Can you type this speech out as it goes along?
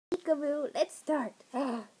Peekaboo, let's start.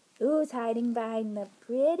 Who's hiding behind the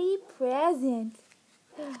pretty present?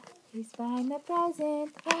 Who's behind the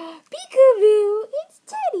present? Peekaboo, it's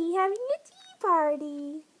Teddy having a tea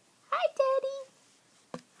party. Hi,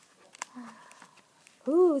 Teddy.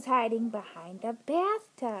 Who's hiding behind the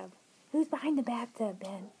bathtub? Who's behind the bathtub,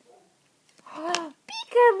 Ben?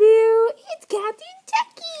 Peekaboo, it's Captain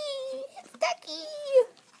Ducky. It's Ducky.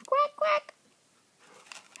 Quack, quack.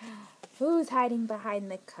 Who's hiding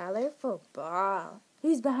behind the colorful ball?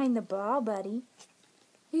 Who's behind the ball, buddy?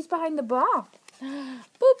 Who's behind the ball?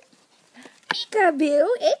 Boop. Peekaboo,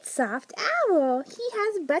 it's Soft Owl. He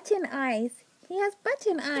has button eyes. He has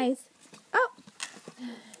button eyes. Oh.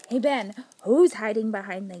 Hey, Ben, who's hiding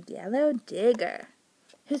behind the yellow digger?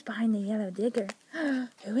 Who's behind the yellow digger?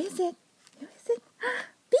 Who is it? Who is it?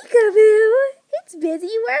 Peekaboo, it's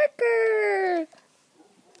Busy Worker.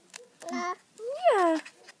 Yeah.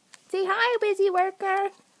 Say hi, Busy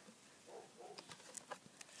Worker.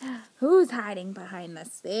 Who's hiding behind the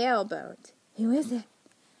sailboat? Who is it?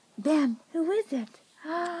 Ben, who is it?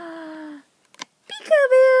 Peekaboo,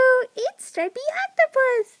 it's Stripey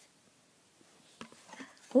Octopus.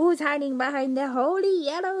 Who's hiding behind the holy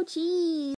yellow cheese?